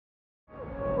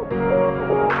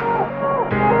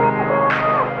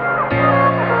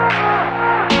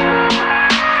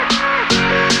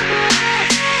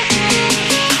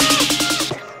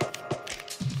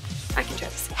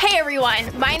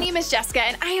is Jessica,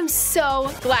 and I am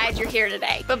so glad you're here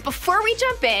today. But before we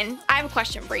jump in, I have a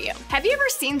question for you. Have you ever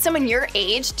seen someone your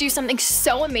age do something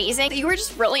so amazing that you were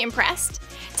just really impressed?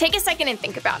 Take a second and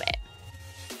think about it.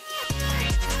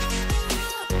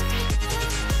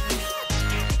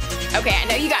 Okay, I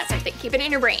know you got something. Keep it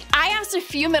in your brain. I asked a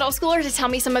few middle schoolers to tell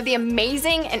me some of the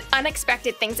amazing and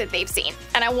unexpected things that they've seen,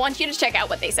 and I want you to check out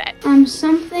what they said.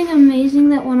 Something amazing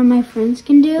that one of my friends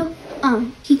can do.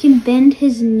 He can bend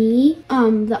his knee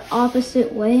the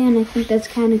opposite way, and I think that's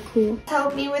kind of cool.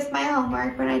 Helped me with my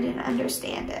homework when I didn't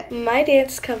understand it. My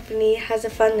dance company has a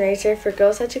fundraiser for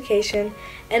girls' education,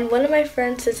 and one of my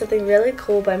friends did something really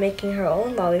cool by making her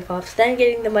own lollipops, then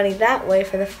getting the money that way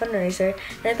for the fundraiser,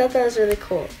 and I thought that was really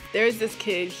cool. There's this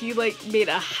kid, he like made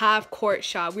a half-court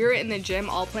shot. We were in the gym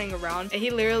all playing around, and he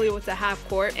literally was a half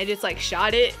court and just like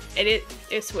shot it, and it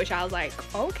switched. I was like,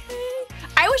 okay.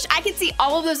 I wish I could see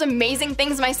all of those amazing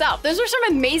things myself. Those are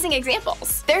some amazing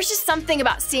examples. There's just something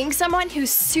about seeing someone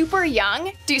who's super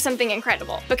young do something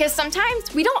incredible, because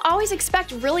sometimes we don't always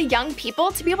expect really young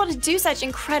people to be able to do such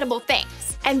incredible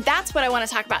things. And that's what I want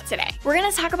to talk about today. We're going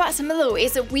to talk about some of the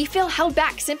ways that we feel held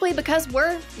back simply because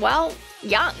we're, well,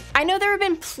 young. I know there have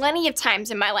been plenty of times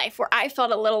in my life where I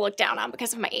felt a little looked down on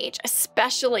because of my age,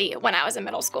 especially when I was in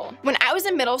middle school. When I was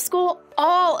in middle school,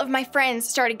 all of my friends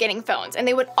started getting phones, and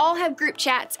they would all have group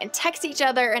chats and text each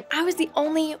other, and I was the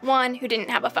only one who didn't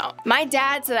have a phone. My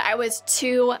dad said that I was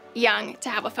too young to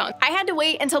have a phone. I had to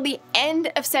wait until the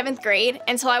end of 7th grade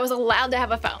until I was allowed to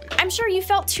have a phone. I'm sure you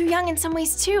felt too young in some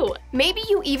ways too. Maybe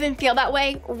you even feel that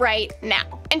way right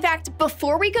now. In fact,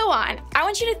 before we go on, I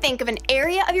want you to think of an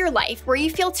area of your life where you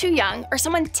feel too young, or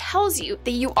someone tells you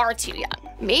that you are too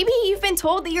young. Maybe you've been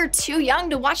told that you're too young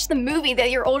to watch the movie that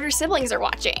your older siblings are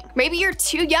watching. Maybe you're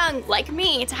too young, like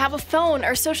me, to have a phone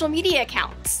or social media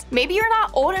accounts. Maybe you're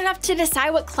not old enough to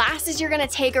decide what classes you're gonna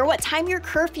take, or what time your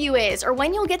curfew is, or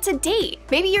when you'll get to date.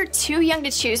 Maybe you're too young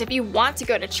to choose if you want to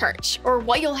go to church, or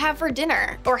what you'll have for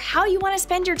dinner, or how you want to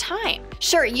spend your time.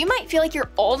 Sure, you might feel like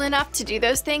you're old enough to do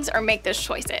those things or make those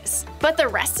choices. But the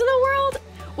rest of the world?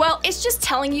 Well, it's just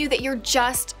telling you that you're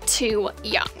just too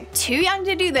young. Too young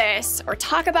to do this or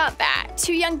talk about that.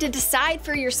 Too young to decide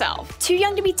for yourself. Too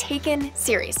young to be taken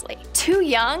seriously. Too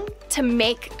young to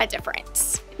make a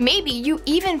difference. Maybe you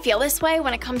even feel this way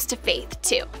when it comes to faith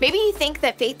too. Maybe you think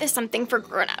that faith is something for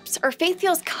grown-ups, or faith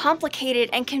feels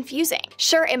complicated and confusing.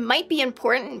 Sure, it might be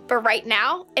important, but right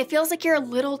now, it feels like you're a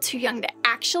little too young to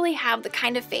actually have the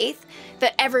kind of faith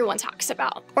that everyone talks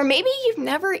about. Or maybe you've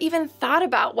never even thought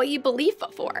about what you believe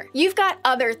before. You've got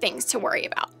other things to worry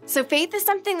about. So faith is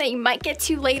something that you might get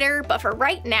to later, but for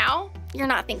right now, you're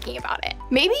not thinking about it.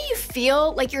 Maybe you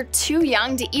feel like you're too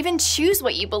young to even choose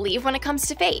what you believe when it comes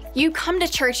to faith. You come to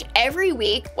church every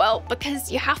week, well, because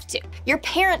you have to. Your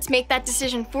parents make that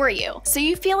decision for you, so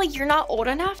you feel like you're not old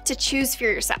enough to choose for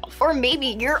yourself. Or maybe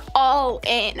you're all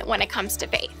in when it comes to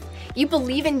faith. You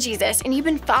believe in Jesus and you've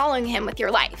been following him with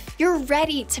your life. You're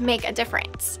ready to make a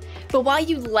difference. But while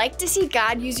you like to see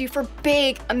God use you for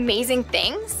big, amazing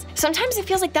things, sometimes it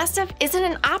feels like that stuff isn't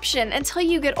an option until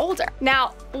you get older.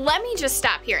 Now, let me just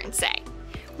stop here and say,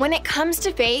 when it comes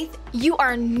to faith, you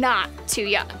are not too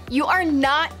young. You are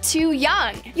not too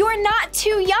young. You are not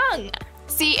too young.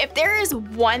 See, if there is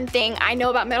one thing I know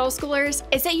about middle schoolers,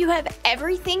 it's that you have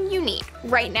everything you need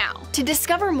right now to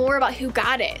discover more about who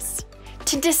God is,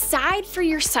 to decide for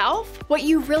yourself what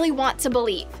you really want to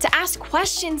believe, to ask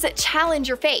questions that challenge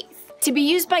your faith, to be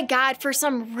used by God for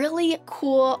some really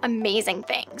cool, amazing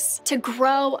things, to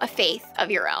grow a faith of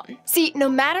your own. See, no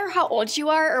matter how old you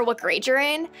are or what grade you're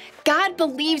in, God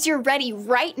believes you're ready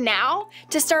right now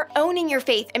to start owning your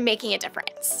faith and making a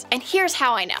difference. And here's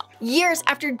how I know. Years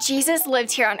after Jesus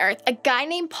lived here on earth, a guy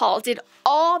named Paul did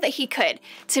all that he could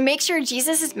to make sure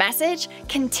Jesus' message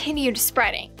continued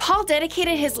spreading. Paul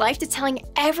dedicated his life to telling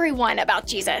everyone about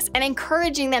Jesus and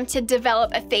encouraging them to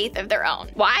develop a faith of their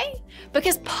own. Why?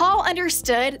 Because Paul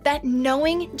understood that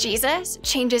knowing Jesus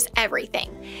changes everything,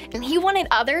 and he wanted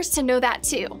others to know that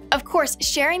too. Of course,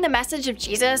 sharing the message of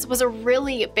Jesus was a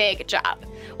really big job,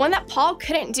 one that Paul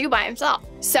couldn't do by himself.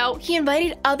 So he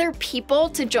invited other people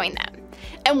to join them.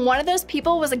 And one of those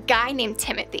people was a guy named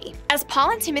Timothy. As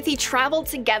Paul and Timothy traveled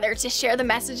together to share the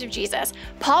message of Jesus,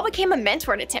 Paul became a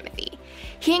mentor to Timothy.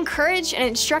 He encouraged and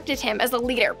instructed him as a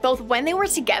leader, both when they were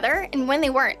together and when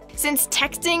they weren't. Since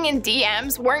texting and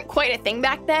DMs weren't quite a thing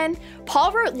back then,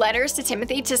 Paul wrote letters to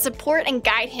Timothy to support and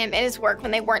guide him in his work when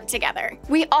they weren't together.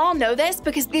 We all know this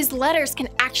because these letters can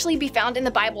actually be found in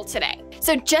the Bible today.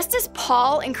 So just as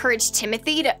Paul encouraged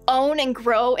Timothy to own and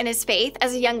grow in his faith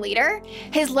as a young leader,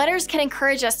 his letters can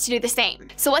encourage us to do the same.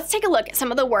 So let's take a look at some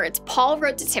of the words Paul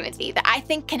wrote to Timothy that I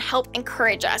think can help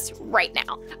encourage us right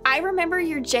now. I remember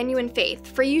your genuine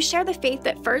faith, for you share the faith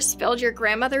that first filled your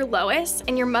grandmother Lois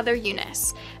and your mother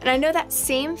Eunice, and I know that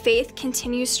same faith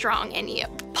continues strong in you.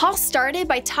 Paul started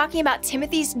by talking about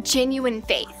Timothy's genuine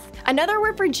faith. Another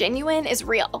word for genuine is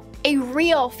real. A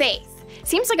real faith.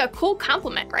 Seems like a cool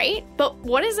compliment, right? But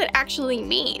what does it actually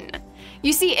mean?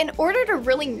 You see, in order to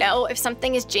really know if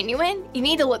something is genuine, you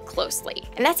need to look closely.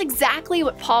 And that's exactly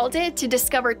what Paul did to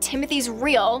discover Timothy's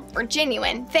real or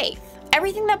genuine faith.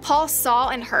 Everything that Paul saw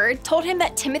and heard told him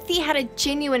that Timothy had a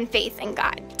genuine faith in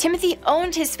God. Timothy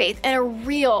owned his faith in a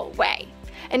real way.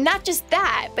 And not just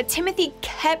that, but Timothy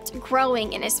kept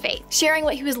growing in his faith, sharing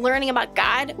what he was learning about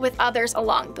God with others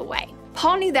along the way.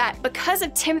 Paul knew that because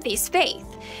of Timothy's faith,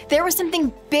 there was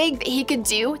something big that he could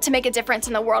do to make a difference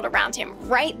in the world around him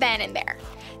right then and there.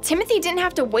 Timothy didn't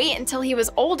have to wait until he was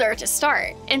older to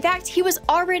start. In fact, he was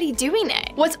already doing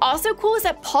it. What's also cool is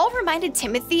that Paul reminded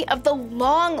Timothy of the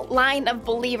long line of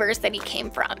believers that he came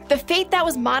from, the faith that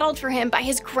was modeled for him by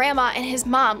his grandma and his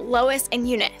mom, Lois and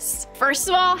Eunice. First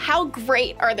of all, how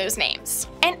great are those names?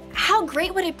 And how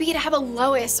great would it be to have a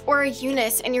Lois or a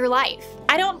Eunice in your life?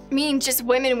 I don't mean just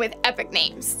women with epic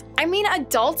names. I mean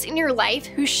adults in your life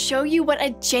who show you what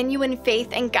a genuine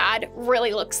faith in God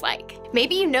really looks like.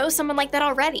 Maybe you know someone like that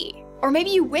already, or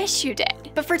maybe you wish you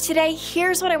did. But for today,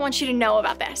 here's what I want you to know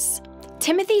about this.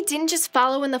 Timothy didn't just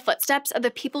follow in the footsteps of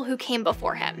the people who came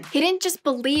before him. He didn't just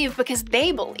believe because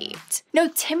they believed. No,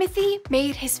 Timothy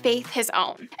made his faith his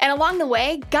own. And along the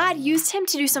way, God used him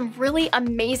to do some really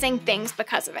amazing things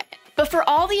because of it. But for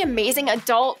all the amazing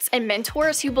adults and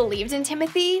mentors who believed in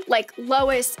Timothy, like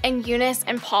Lois and Eunice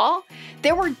and Paul,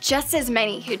 there were just as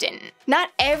many who didn't.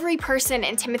 Not every person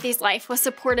in Timothy's life was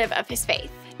supportive of his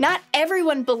faith. Not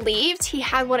everyone believed he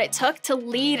had what it took to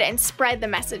lead and spread the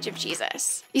message of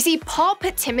Jesus. You see, Paul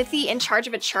put Timothy in charge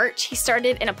of a church he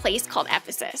started in a place called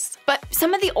Ephesus. But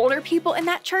some of the older people in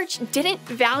that church didn't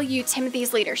value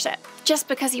Timothy's leadership just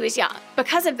because he was young.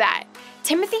 Because of that,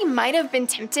 Timothy might have been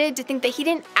tempted to think that he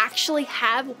didn't actually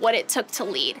have what it took to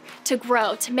lead, to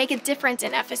grow, to make a difference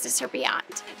in Ephesus or beyond.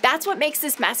 That's what makes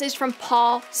this message from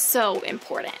Paul so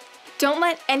important. Don't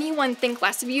let anyone think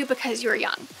less of you because you're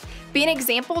young. Be an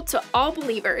example to all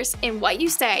believers in what you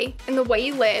say, in the way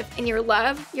you live, in your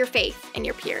love, your faith, and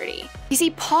your purity. You see,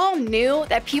 Paul knew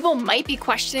that people might be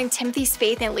questioning Timothy's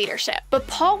faith and leadership, but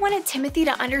Paul wanted Timothy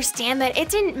to understand that it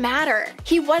didn't matter.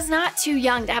 He was not too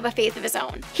young to have a faith of his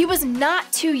own. He was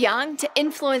not too young to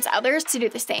influence others to do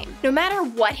the same. No matter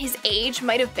what his age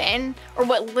might have been, or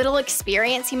what little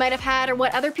experience he might have had, or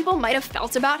what other people might have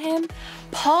felt about him,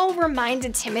 Paul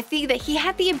reminded Timothy that he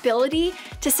had the ability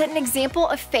to set an example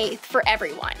of faith for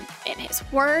everyone. In his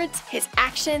words, his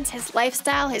actions, his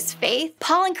lifestyle, his faith,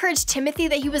 Paul encouraged Timothy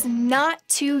that he was not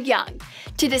too young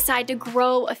to decide to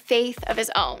grow a faith of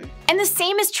his own. And the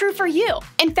same is true for you.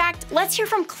 In fact, let's hear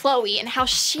from Chloe and how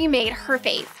she made her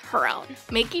faith her own.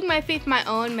 Making my faith my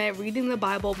own meant reading the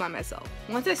Bible by myself.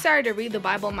 Once I started to read the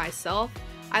Bible myself,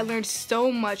 I learned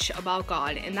so much about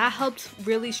God, and that helped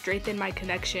really strengthen my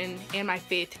connection and my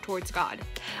faith towards God.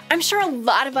 I'm sure a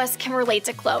lot of us can relate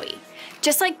to Chloe.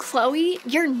 Just like Chloe,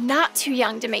 you're not too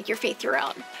young to make your faith your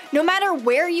own. No matter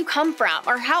where you come from,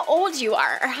 or how old you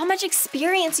are, or how much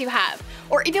experience you have,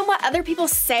 or even what other people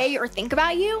say or think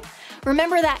about you,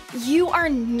 remember that you are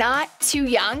not too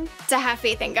young to have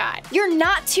faith in God. You're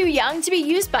not too young to be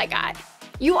used by God.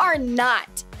 You are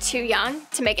not too young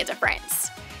to make a difference.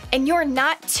 And you're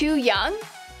not too young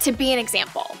to be an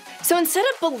example. So instead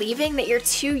of believing that you're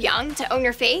too young to own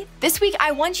your faith, this week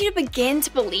I want you to begin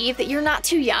to believe that you're not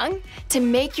too young to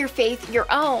make your faith your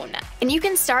own. And you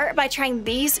can start by trying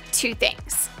these two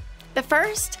things. The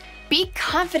first, be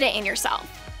confident in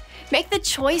yourself. Make the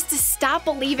choice to stop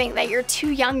believing that you're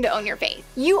too young to own your faith.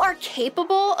 You are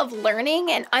capable of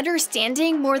learning and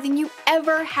understanding more than you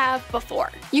ever have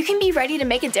before. You can be ready to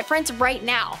make a difference right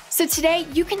now. So today,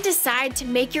 you can decide to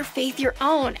make your faith your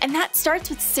own, and that starts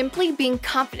with simply being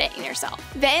confident in yourself.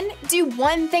 Then, do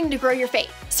one thing to grow your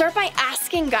faith. Start by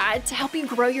asking God to help you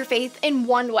grow your faith in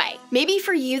one way. Maybe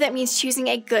for you, that means choosing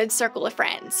a good circle of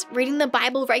friends, reading the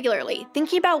Bible regularly,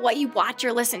 thinking about what you watch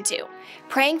or listen to,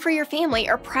 praying for your family,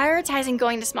 or prioritizing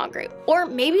going to small group. Or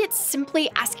maybe it's simply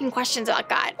asking questions about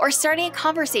God, or starting a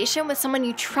conversation with someone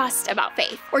you trust about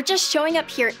faith, or just showing up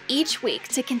here each week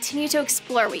to continue to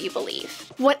explore what you believe.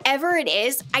 Whatever it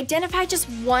is, identify just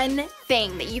one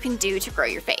thing that you can do to grow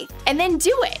your faith. And then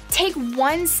do it. Take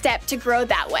one step to grow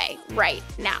that way right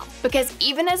now. Because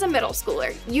even as a middle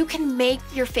schooler, you can make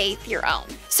your faith your own.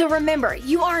 So remember,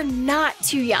 you are not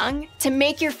too young to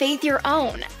make your faith your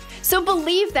own. So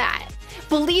believe that.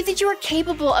 Believe that you are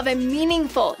capable of a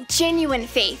meaningful, genuine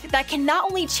faith that can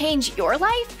not only change your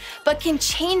life, but can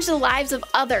change the lives of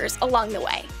others along the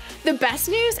way. The best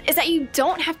news is that you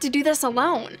don't have to do this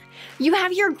alone. You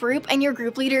have your group and your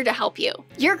group leader to help you.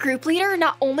 Your group leader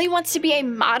not only wants to be a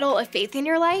model of faith in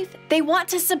your life, they want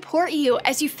to support you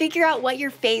as you figure out what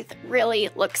your faith really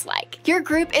looks like. Your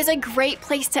group is a great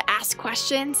place to ask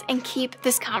questions and keep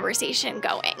this conversation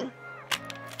going.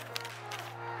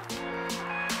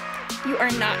 You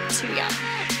are not too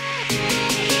young.